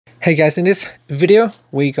Hey guys, in this video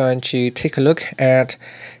we're going to take a look at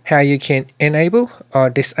how you can enable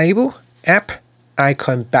or disable app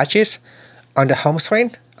icon badges on the home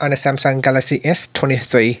screen on the Samsung Galaxy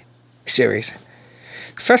S23 series.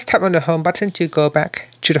 First, tap on the home button to go back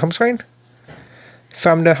to the home screen.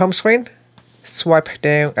 From the home screen, swipe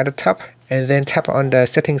down at the top and then tap on the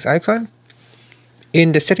settings icon.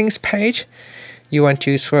 In the settings page, you want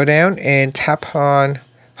to scroll down and tap on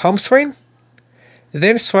home screen.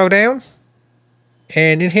 Then scroll down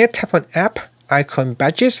and in here tap on app icon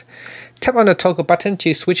badges. Tap on the toggle button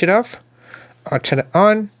to switch it off or turn it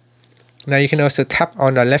on. Now you can also tap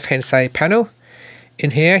on the left hand side panel.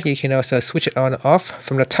 In here you can also switch it on or off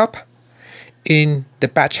from the top. In the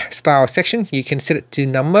badge style section you can set it to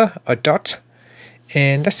number or dot,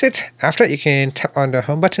 and that's it. After that you can tap on the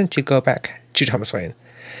home button to go back to the home screen.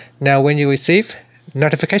 Now when you receive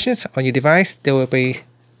notifications on your device, there will be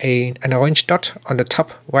an orange dot on the top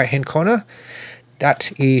right hand corner.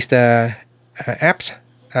 That is the apps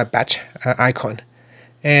badge icon.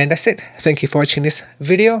 And that's it. Thank you for watching this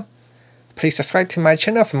video. Please subscribe to my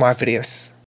channel for more videos.